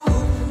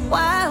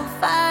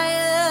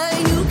fire.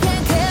 You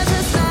can't catch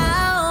us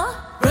now.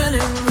 Running,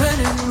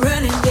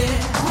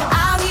 yeah.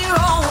 Out here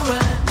on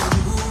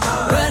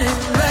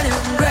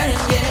running,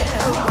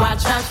 yeah.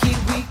 Watch out, here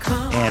we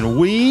come. And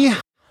we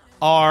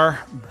are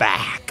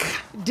back.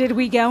 Did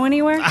we go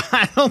anywhere?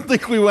 I don't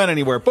think we went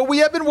anywhere, but we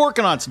have been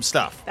working on some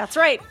stuff. That's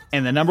right.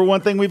 And the number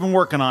one thing we've been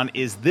working on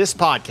is this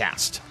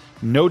podcast.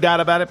 No Doubt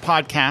About It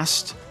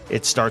podcast.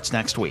 It starts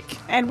next week.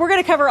 And we're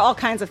going to cover all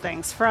kinds of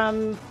things,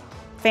 from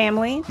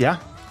family, Yeah?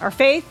 our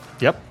faith,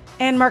 Yep.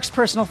 and Mark's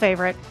personal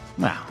favorite.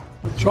 Wow.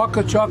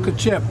 Chocolate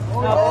chip.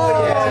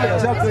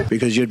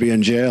 Because you'd be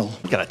in jail.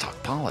 We got to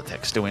talk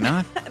politics, do we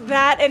not?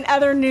 That and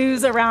other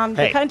news around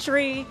the Hey.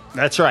 country.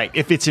 That's right.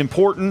 If it's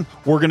important,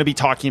 we're going to be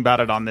talking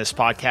about it on this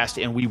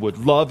podcast, and we would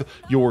love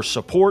your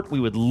support. We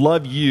would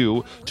love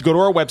you to go to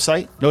our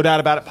website,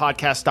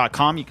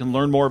 nodoubtaboutitpodcast.com. You can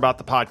learn more about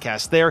the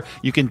podcast there.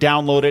 You can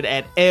download it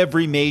at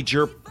every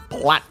major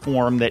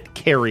platform that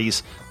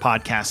carries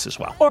podcasts as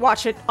well. Or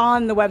watch it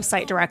on the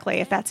website directly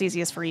if that's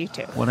easiest for you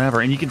too. Whatever.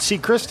 And you can see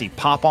Christy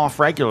pop off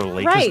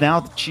regularly because Right.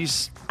 now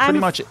she's pretty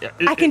much...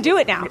 I can do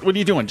it now. What are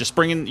you doing? Just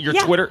bringing your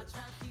Yeah. Twitter...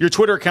 Your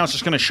Twitter account's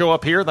just going to show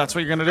up here? That's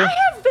what you're going to do?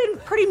 I have been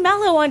pretty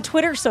mellow on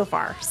Twitter so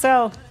far,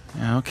 so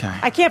Okay.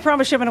 I can't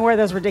promise you I'm going to wear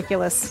those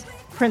ridiculous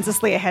Princess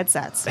Leia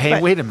headsets. Hey,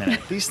 but wait a minute.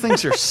 These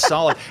things are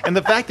solid. And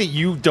the fact that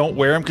you don't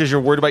wear them because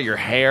you're worried about your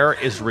hair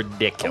is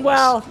ridiculous.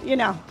 Well,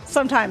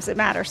 sometimes it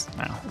matters.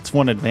 Well, it's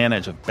one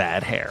advantage of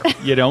bad hair.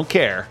 You don't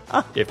care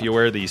if you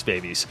wear these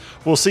babies.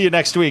 We'll see you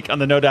next week on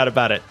the No Doubt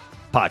About It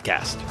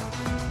podcast.